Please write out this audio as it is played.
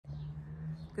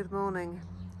Good morning.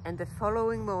 And the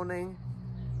following morning,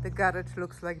 the garage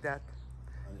looks like that.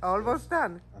 Almost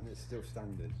done. And it's still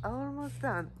standing. Almost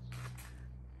done.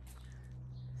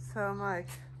 So Mike,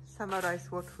 summarize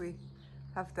what we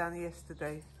have done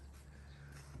yesterday.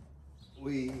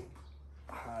 We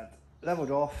had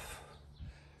levelled off,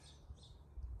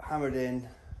 hammered in,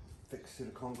 fixed to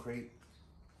the concrete,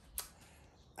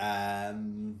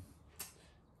 and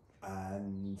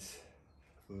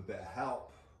with a bit of help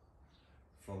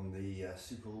from the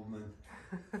superwoman,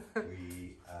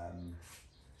 we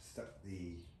stuck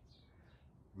the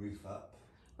roof up.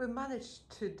 We managed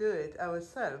to do it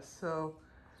ourselves, so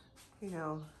you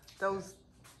know those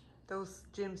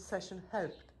gym sessions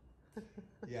helped.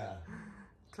 Yeah.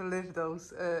 To lift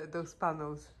those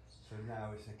panels. So now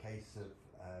it's a case of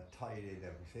tying in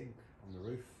everything on the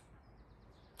roof,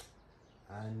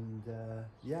 and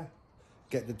yeah,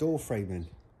 get the door frame in.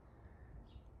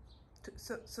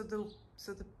 So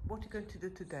what are you going to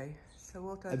do today? So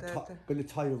what are I'm going to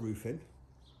tie the roof in,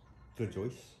 the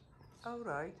joists. Oh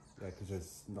right. Yeah, because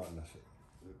there's not enough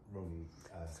room.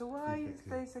 So why is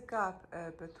there a gap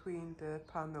between the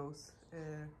panels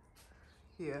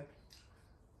here?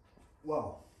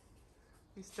 Well,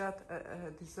 is that a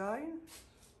design?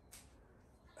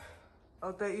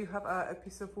 Or that you have a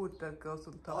piece of wood that goes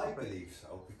on top of it? I believe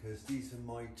so, because these are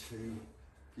my two.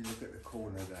 If you look at the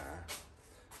corner there,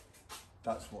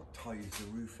 that's what ties the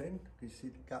roof in. Can you see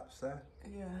the gaps there?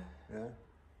 Yeah. Yeah.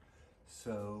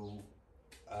 So,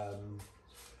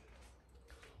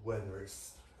 whether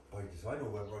it's by design or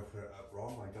whether I put it up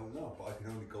wrong, I don't know. But I can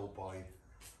only go by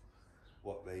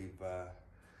what they've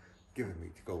given me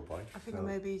to go by. I think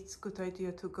maybe it's a good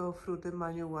idea to go through the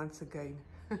manual once again.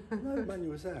 No, the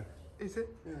manual's there. Is it?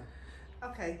 Yeah.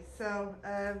 Okay, so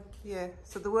yeah,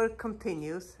 so the work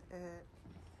continues.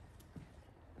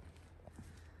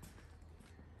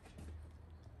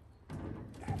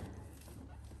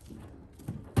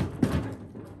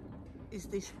 Is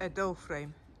this a door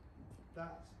frame?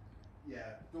 That's,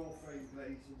 yeah, door frame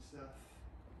blades and stuff.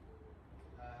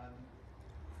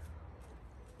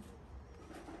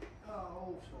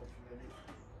 All sorts really.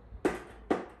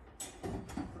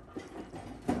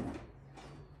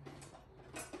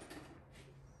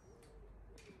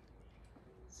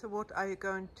 So what are you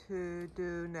going to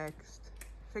do next?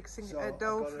 Fixing a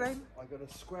door frame? I got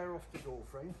to square off the door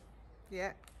frame.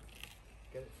 Yeah.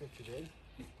 Get it fitted in.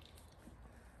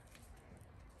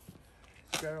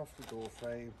 Square off the door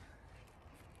frame.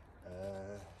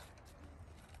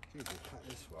 Geez, we'll cut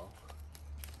this well.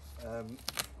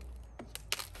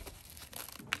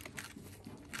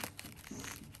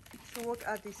 So what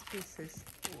are these pieces?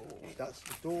 That's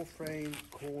the door frame,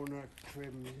 corner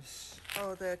trims.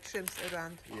 Oh, the trims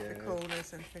around the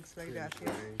corners and things like that.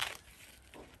 Yeah.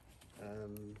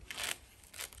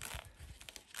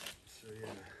 So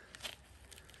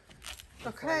yeah.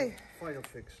 Okay. Final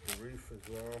fix the roof as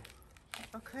well.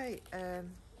 Okay.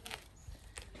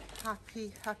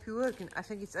 Happy working. I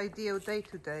think it's ideal day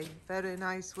today. Very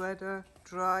nice weather,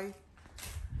 dry.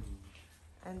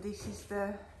 And this is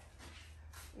the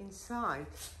inside.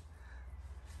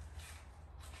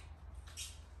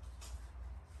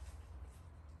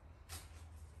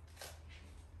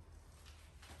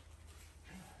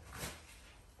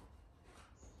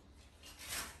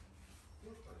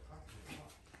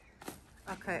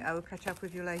 Okay, I will catch up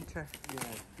with you later. Yeah,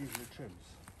 these are the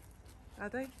trims. Are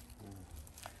they? Yeah.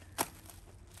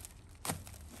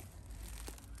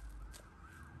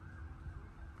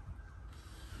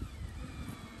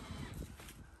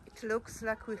 It looks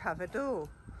like we have a door.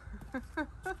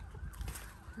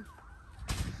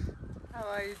 How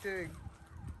are you doing?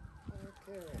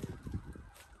 Okay.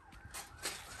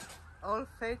 All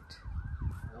fit?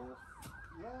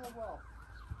 Yeah, well.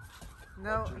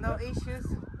 No issues?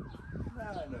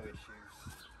 No, no issues.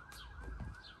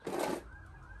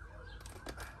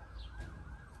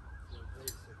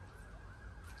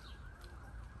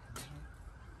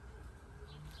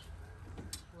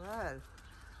 Well,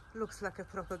 looks like a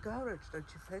proper garage,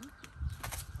 don't you think?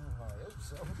 Oh, I hope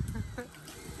so.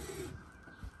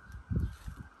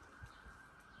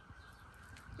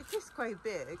 It is quite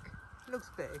big. Looks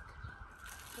big.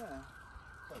 Yeah,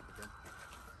 quite big.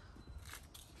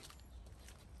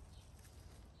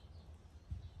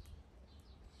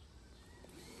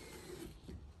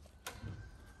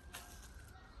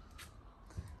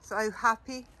 So are you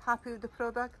happy with the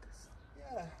product?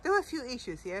 Yeah. There were a few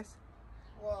issues, yes?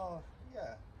 Well,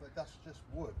 yeah, but that's just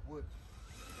wood. Wood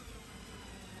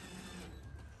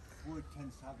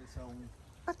tends to have its own.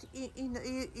 But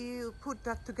you put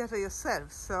that together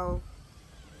yourself, so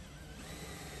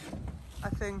I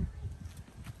think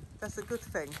that's a good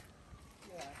thing.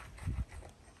 Yeah.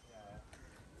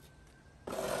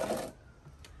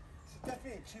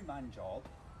 definitely a two-man job.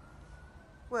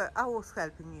 Well, I was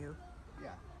helping you. Yeah,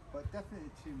 but definitely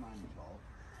a two-man job.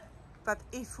 But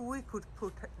if we could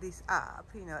put this up,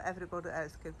 you know, everybody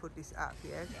else can put this up,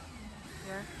 yes?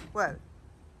 Yeah? Well,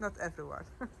 not everyone.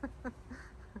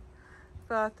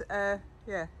 But,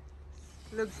 yeah,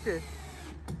 looks good.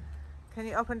 Can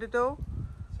you open the door?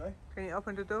 Sorry? Can you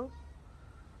open the door?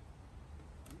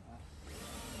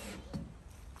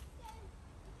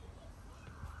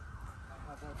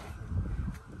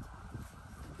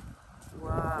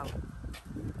 Wow.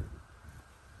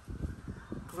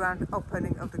 Grand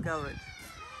opening of the garage.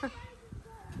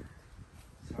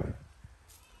 Sorry?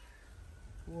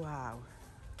 Wow.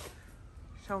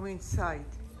 Show me inside.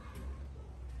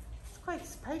 It's quite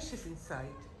spacious inside.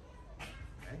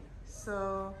 Okay.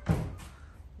 So,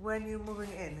 when you're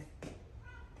moving in,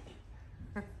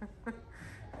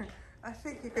 I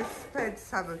think you can spend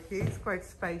summer here. It's quite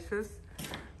spacious.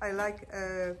 I like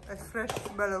a fresh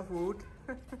smell of wood.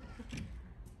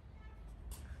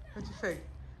 What do you think?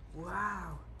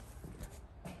 Wow.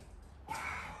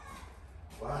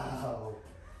 Wow.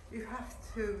 You have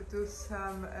to do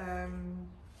some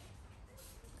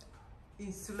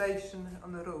insulation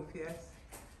on the roof, yes?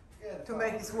 Yeah. To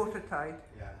make it watertight.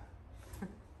 Yeah.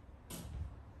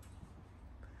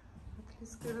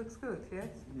 It looks good, yes?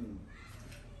 Mm.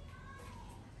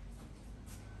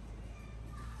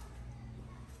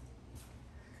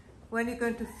 When are you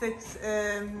going to fix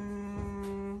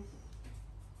the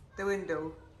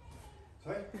window?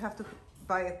 Sorry? You have to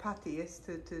buy a putty, yes,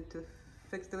 to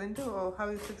fix the window? Or how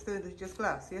you fix the window? Just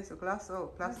glass, yes? Or glass or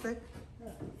plastic? Yeah.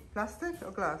 Plastic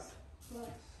or glass? Glass.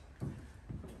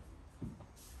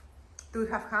 Do we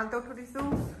have handle to this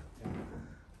door? Yeah.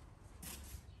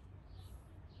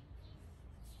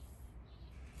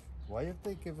 Why have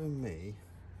they given me?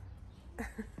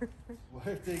 Why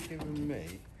have they given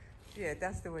me? Yeah,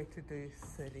 that's the way to do it,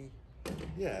 silly.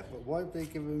 Yeah, but why have they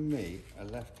given me a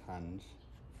left hand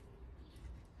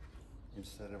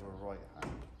instead of a right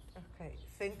hand? Okay,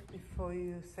 think before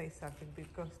you say something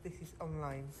because this is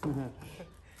online.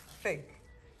 Think,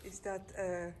 is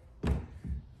that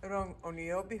wrong on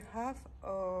your behalf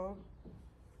or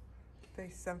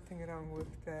there's something wrong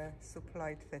with the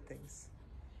supplied fittings?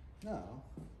 No.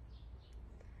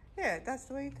 Yeah, that's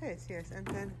the way it is, yes. And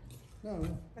then No.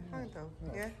 the handle,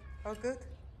 no. yeah? All good?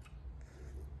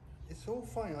 It's all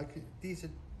fine. These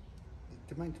are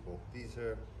dementable. These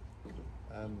are.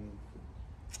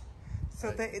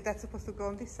 So that's supposed to go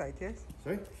on this side, yes?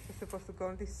 Sorry? It's supposed to go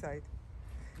on this side.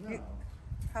 No. You-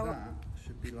 how- That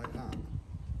should be like that.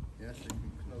 Yeah, so you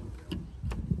can close it.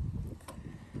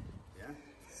 Yeah.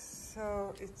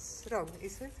 So it's wrong,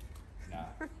 is it? No.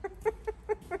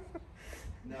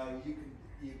 No, you can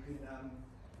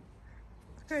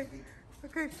Okay,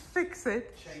 okay, fix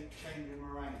it. change them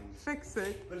around. Fix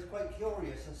it. But it's quite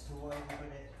curious as to why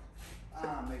having it.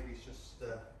 Maybe it's just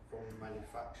from the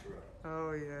manufacturer.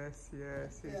 Oh yes,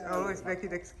 yes, yes. Yeah, Always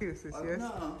making excuses, yes?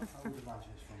 No, I would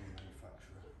imagine it's from the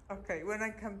manufacturer. Okay, when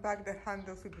I come back the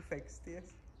handles will be fixed, yes?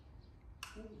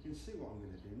 Well, you can see what I'm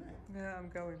going to do now. Yeah, I'm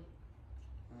going.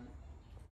 Right.